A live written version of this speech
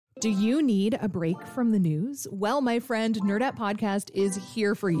Do you need a break from the news? Well, my friend, Nerdette Podcast is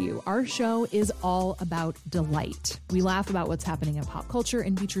here for you. Our show is all about delight. We laugh about what's happening in pop culture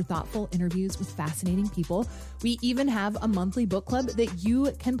and feature thoughtful interviews with fascinating people. We even have a monthly book club that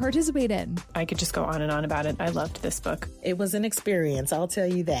you can participate in. I could just go on and on about it. I loved this book. It was an experience, I'll tell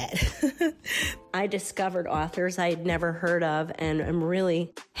you that. I discovered authors I had never heard of, and I'm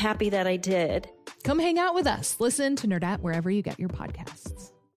really happy that I did. Come hang out with us. Listen to Nerdette wherever you get your podcasts.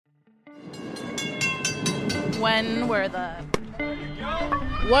 When were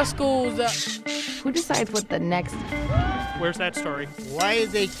what schools? Who decides what the next? Where's that story? Why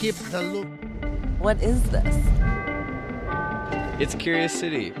they keep the loop? What is this? It's Curious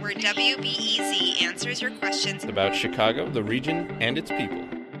City, where WBEZ answers your questions about Chicago, the region, and its people.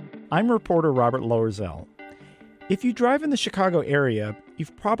 I'm reporter Robert Loerzel. If you drive in the Chicago area,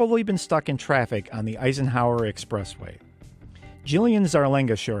 you've probably been stuck in traffic on the Eisenhower Expressway. Jillian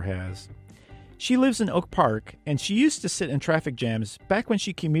Zarlenga sure has. She lives in Oak Park, and she used to sit in traffic jams back when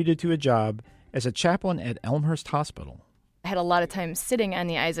she commuted to a job as a chaplain at Elmhurst Hospital. I had a lot of time sitting on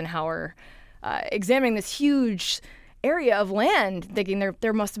the Eisenhower, examining this huge area of land, thinking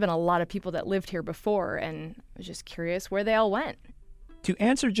there must have been a lot of people that lived here before, and I was just curious where they all went. To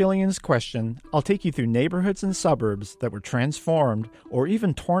answer Jillian's question, I'll take you through neighborhoods and suburbs that were transformed or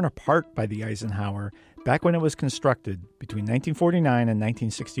even torn apart by the Eisenhower back when it was constructed between 1949 and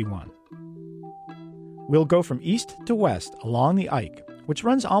 1961. We'll go from east to west along the Ike, which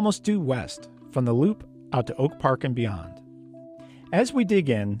runs almost due west, from the Loop out to Oak Park and beyond. As we dig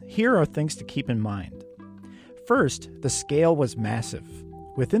in, here are things to keep in mind. First, the scale was massive.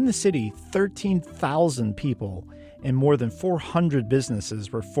 Within the city, 13,000 people and more than 400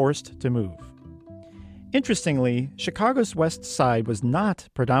 businesses were forced to move. Interestingly, Chicago's west side was not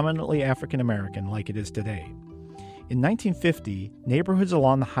predominantly African American like it is today. In 1950, neighborhoods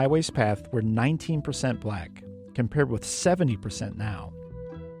along the highway's path were 19% black, compared with 70% now.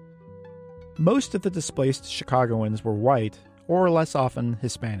 Most of the displaced Chicagoans were white, or less often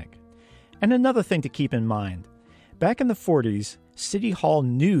Hispanic. And another thing to keep in mind, back in the 40s, City Hall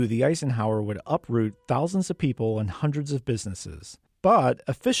knew the Eisenhower would uproot thousands of people and hundreds of businesses. But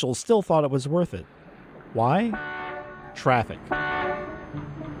officials still thought it was worth it. Why? Traffic.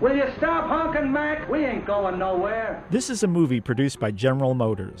 Will you stop honking, Mac? We ain't going nowhere. This is a movie produced by General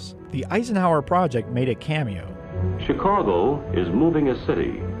Motors. The Eisenhower Project made a cameo. Chicago is moving a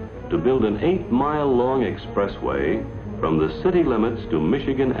city to build an 8-mile-long expressway from the city limits to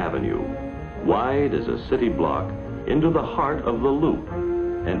Michigan Avenue, wide as a city block, into the heart of the Loop,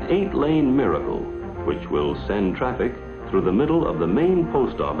 an 8-lane miracle which will send traffic through the middle of the main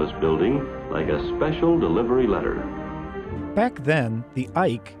post office building like a special delivery letter. Back then, the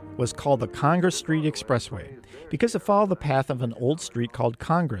Ike was called the Congress Street Expressway because it followed the path of an old street called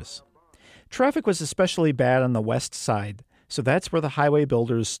Congress. Traffic was especially bad on the west side, so that's where the highway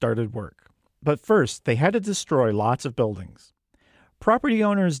builders started work. But first, they had to destroy lots of buildings. Property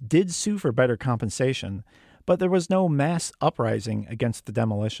owners did sue for better compensation, but there was no mass uprising against the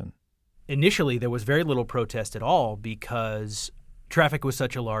demolition. Initially, there was very little protest at all because traffic was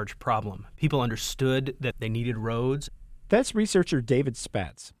such a large problem. People understood that they needed roads. That's researcher David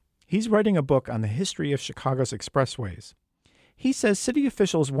Spatz. He's writing a book on the history of Chicago's expressways. He says city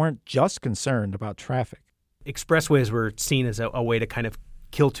officials weren't just concerned about traffic. Expressways were seen as a way to kind of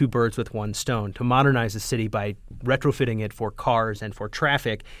kill two birds with one stone, to modernize the city by retrofitting it for cars and for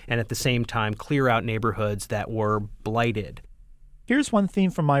traffic, and at the same time clear out neighborhoods that were blighted. Here's one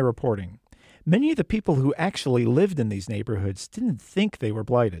theme from my reporting. Many of the people who actually lived in these neighborhoods didn't think they were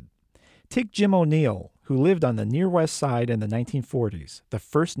blighted. Take Jim O'Neill, who lived on the Near West Side in the 1940s, the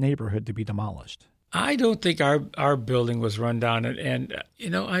first neighborhood to be demolished. I don't think our building was run down. And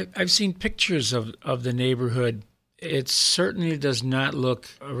I've seen pictures of the neighborhood. It certainly does not look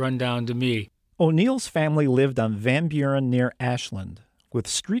run down to me. O'Neill's family lived on Van Buren near Ashland, with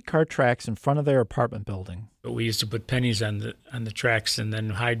streetcar tracks in front of their apartment building. We used to put pennies on the tracks and then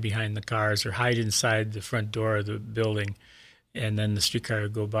hide behind the cars or hide inside the front door of the building. And then the streetcar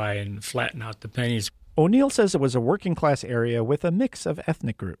would go by and flatten out the pennies. O'Neill says it was a working-class area with a mix of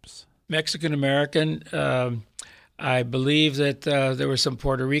ethnic groups. Mexican-American. I believe that there were some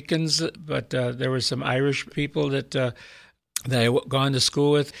Puerto Ricans, but there were some Irish people that I had gone to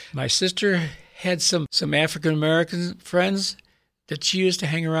school with. My sister had some African-American friends that she used to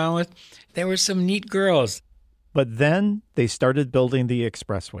hang around with. There were some neat girls. But then they started building the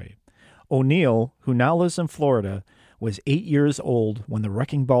expressway. O'Neill, who now lives in Florida, was 8 years old when the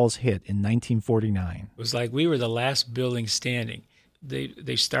wrecking balls hit in 1949. It was like we were the last building standing.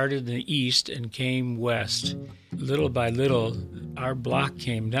 They started in the east and came west. Little by little, our block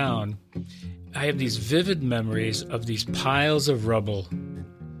came down. I have these vivid memories of these piles of rubble.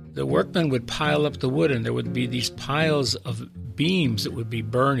 The workmen would pile up the wood, and there would be these piles of beams that would be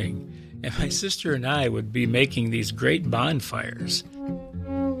burning. And my sister and I would be making these great bonfires.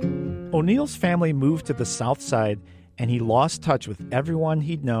 O'Neill's family moved to the south side, and he lost touch with everyone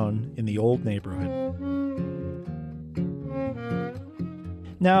he'd known in the old neighborhood.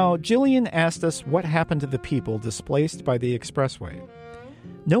 Now, Jillian asked us what happened to the people displaced by the expressway.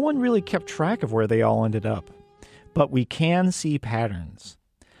 No one really kept track of where they all ended up, but we can see patterns.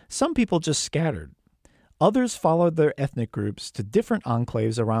 Some people just scattered. Others followed their ethnic groups to different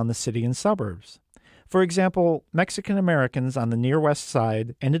enclaves around the city and suburbs. For example, Mexican Americans on the Near West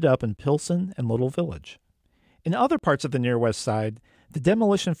Side ended up in Pilsen and Little Village. In other parts of the Near West Side, the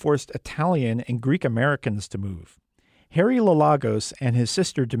demolition forced Italian and Greek Americans to move. Harry Lalagos and his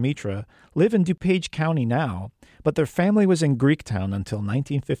sister Demetra live in DuPage County now, but their family was in Greektown until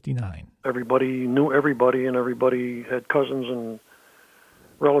 1959. Everybody knew everybody, and everybody had cousins and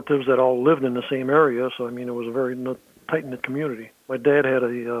relatives that all lived in the same area, so it was a very tight-knit community. My dad had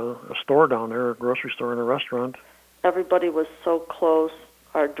a store down there, a grocery store and a restaurant. Everybody was so close.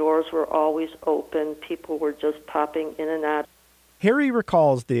 Our doors were always open. People were just popping in and out. Harry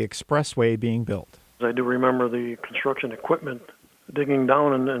recalls the expressway being built. I do remember the construction equipment digging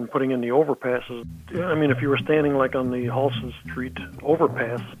down and putting in the overpasses. If you were standing like on the Halston Street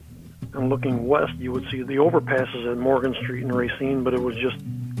overpass and looking west, you would see the overpasses at Morgan Street and Racine, but it was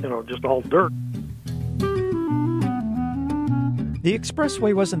just all dirt. The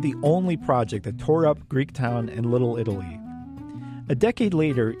expressway wasn't the only project that tore up Greektown and Little Italy. A decade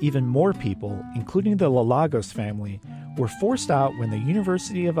later, even more people, including the Lalagos family, were forced out when the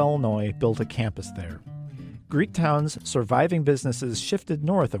University of Illinois built a campus there. Greektown's surviving businesses shifted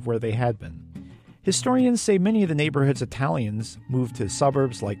north of where they had been. Historians say many of the neighborhood's Italians moved to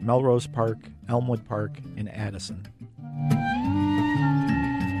suburbs like Melrose Park, Elmwood Park, and Addison.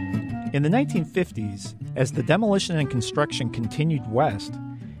 In the 1950s, as the demolition and construction continued west,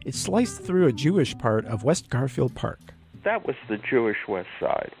 it sliced through a Jewish part of West Garfield Park. That was the Jewish West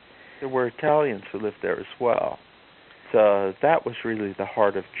Side. There were Italians who lived there as well. So that was really the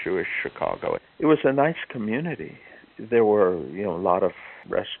heart of Jewish Chicago. It was a nice community. There were, a lot of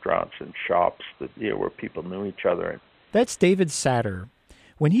restaurants and shops that, where people knew each other. That's David Satter.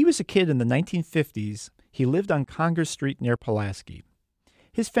 When he was a kid in the 1950s, he lived on Congress Street near Pulaski.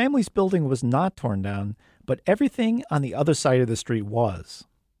 His family's building was not torn down, but everything on the other side of the street was.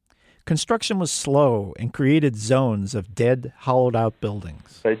 Construction was slow and created zones of dead, hollowed-out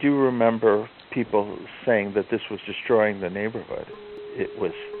buildings. I do remember people saying that this was destroying the neighborhood. It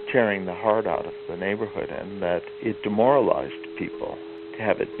was tearing the heart out of the neighborhood, and that it demoralized people to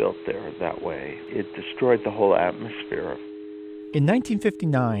have it built there that way. It destroyed the whole atmosphere. In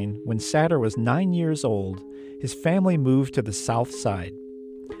 1959, when Satter was 9 years old, his family moved to the south side.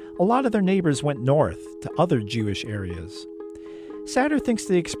 A lot of their neighbors went north to other Jewish areas. Satter thinks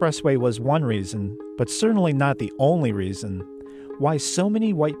the expressway was one reason, but certainly not the only reason, why so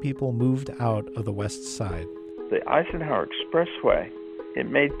many white people moved out of the west side. The Eisenhower Expressway, it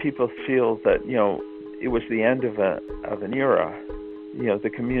made people feel that, it was the end of an era. The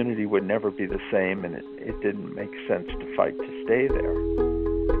community would never be the same, and it didn't make sense to fight to stay there.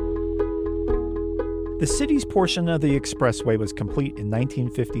 The city's portion of the expressway was complete in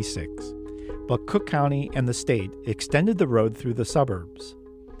 1956, but Cook County and the state extended the road through the suburbs.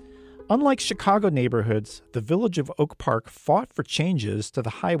 Unlike Chicago neighborhoods, the village of Oak Park fought for changes to the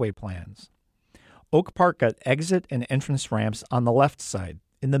highway plans. Oak Park got exit and entrance ramps on the left side,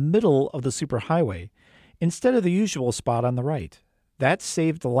 in the middle of the superhighway, instead of the usual spot on the right. That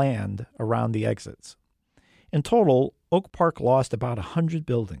saved the land around the exits. In total, Oak Park lost about 100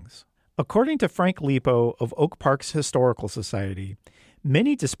 buildings. According to Frank Lipo of Oak Park's Historical Society,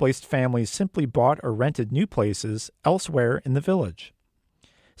 many displaced families simply bought or rented new places elsewhere in the village.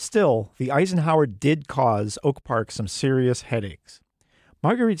 Still, the Eisenhower did cause Oak Park some serious headaches.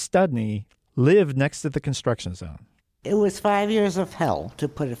 Marguerite Studney lived next to the construction zone. It was 5 years of hell, to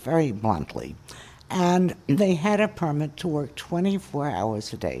put it very bluntly, and they had a permit to work 24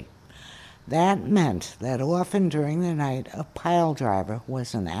 hours a day. That meant that often during the night a pile driver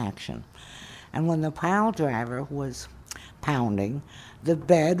was in action, and when the pile driver was pounding, the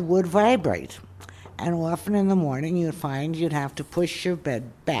bed would vibrate. And often in the morning you'd find you'd have to push your bed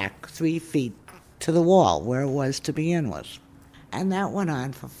back 3 feet to the wall where it was to begin with. And that went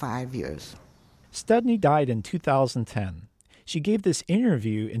on for 5 years. Studney died in 2010. She gave this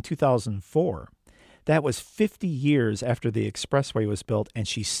interview in 2004. That was 50 years after the expressway was built, and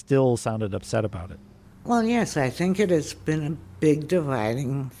she still sounded upset about it. Well, yes, I think it has been a big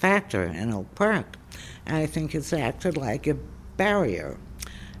dividing factor in Oak Park. And I think it's acted like a barrier,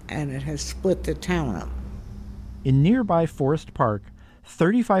 and it has split the town up. In nearby Forest Park,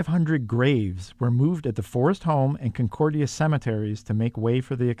 3,500 graves were moved at the Forest Home and Concordia cemeteries to make way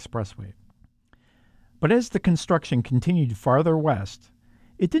for the expressway. But as the construction continued farther west,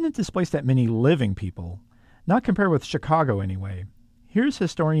 it didn't displace that many living people, not compared with Chicago anyway. Here's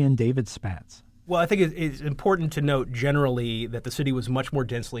historian David Spatz. Well, I think it's important to note generally that the city was much more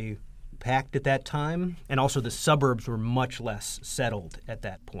densely packed at that time, and also the suburbs were much less settled at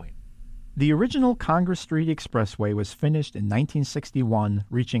that point. The original Congress Street Expressway was finished in 1961,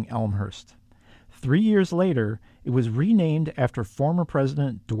 reaching Elmhurst. 3 years later, it was renamed after former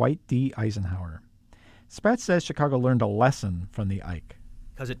President Dwight D. Eisenhower. Spatz says Chicago learned a lesson from the Ike.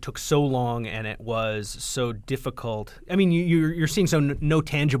 Because it took so long and it was so difficult. I mean, you're seeing no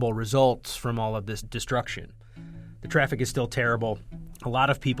tangible results from all of this destruction. The traffic is still terrible. A lot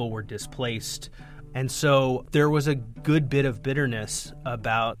of people were displaced. And so there was a good bit of bitterness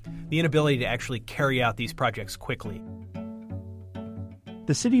about the inability to actually carry out these projects quickly.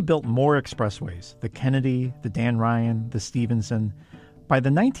 The city built more expressways, the Kennedy, the Dan Ryan, the Stevenson. By the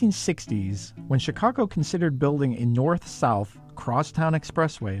 1960s, when Chicago considered building a north-south crosstown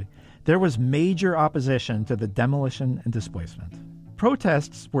expressway, there was major opposition to the demolition and displacement.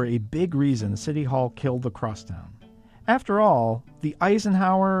 Protests were a big reason City Hall killed the crosstown. After all, the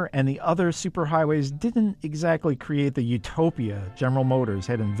Eisenhower and the other superhighways didn't exactly create the utopia General Motors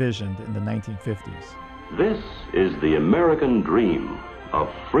had envisioned in the 1950s. This is the American dream of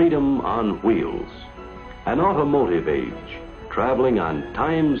freedom on wheels. An automotive age, traveling on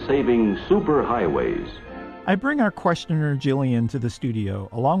time-saving superhighways. I bring our questioner Jillian to the studio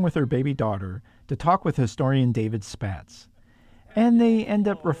along with her baby daughter to talk with historian David Spatz. And they end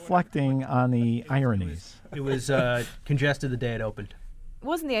up reflecting on the ironies. It was congested the day it opened.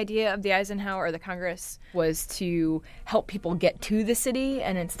 Wasn't the idea of the Eisenhower or the Congress was to help people get to the city,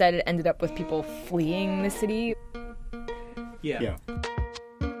 and instead it ended up with people fleeing the city? Yeah.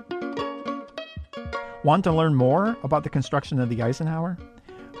 Want to learn more about the construction of the Eisenhower?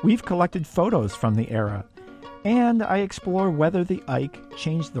 We've collected photos from the era, and I explore whether the Ike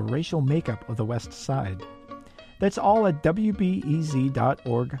changed the racial makeup of the West Side. That's all at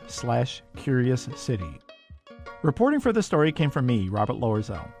wbez.org/Curious City. Reporting for the story came from me, Robert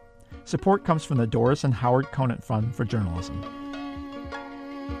Loerzel. Support comes from the Doris and Howard Conant Fund for Journalism.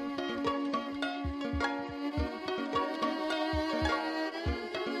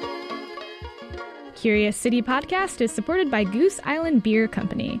 Curious City podcast is supported by Goose Island Beer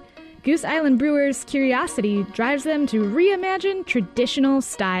Company. Goose Island brewers' curiosity drives them to reimagine traditional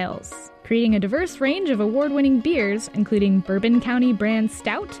styles, creating a diverse range of award-winning beers, including Bourbon County brand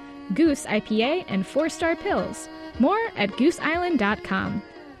Stout, Goose IPA, and 4-Star Pils. More at gooseisland.com.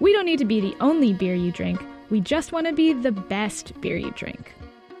 We don't need to be the only beer you drink. We just want to be the best beer you drink.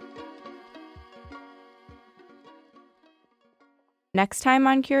 Next time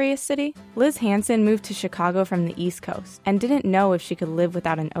on Curious City, Liz Hansen moved to Chicago from the East Coast and didn't know if she could live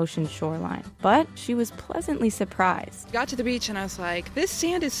without an ocean shoreline. But she was pleasantly surprised. Got to the beach and I was like, this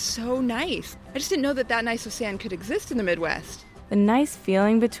sand is so nice. I just didn't know that nice of sand could exist in the Midwest. The nice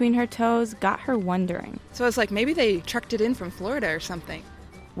feeling between her toes got her wondering. So I was like, maybe they trucked it in from Florida or something.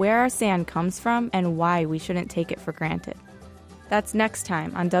 Where our sand comes from and why we shouldn't take it for granted. That's next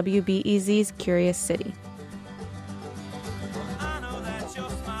time on WBEZ's Curious City.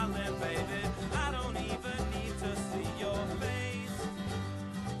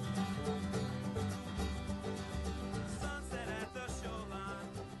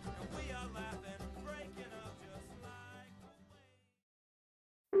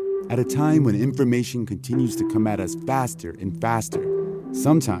 At a time when information continues to come at us faster and faster,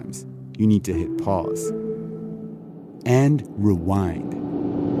 sometimes you need to hit pause and rewind.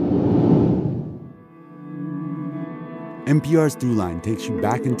 NPR's Throughline takes you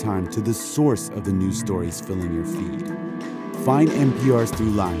back in time to the source of the news stories filling your feed. Find NPR's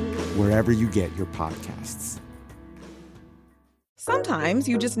Throughline wherever you get your podcasts. Sometimes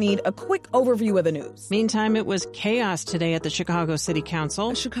you just need a quick overview of the news. Meantime, it was chaos today at the Chicago City Council.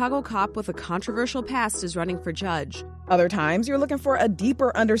 A Chicago cop with a controversial past is running for judge. Other times, you're looking for a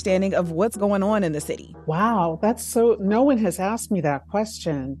deeper understanding of what's going on in the city. Wow, that's so... No one has asked me that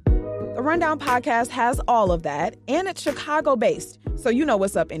question. The Rundown podcast has all of that, and it's Chicago-based, so you know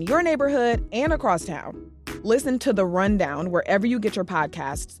what's up in your neighborhood and across town. Listen to The Rundown wherever you get your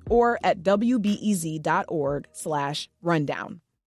podcasts or at wbez.org/rundown.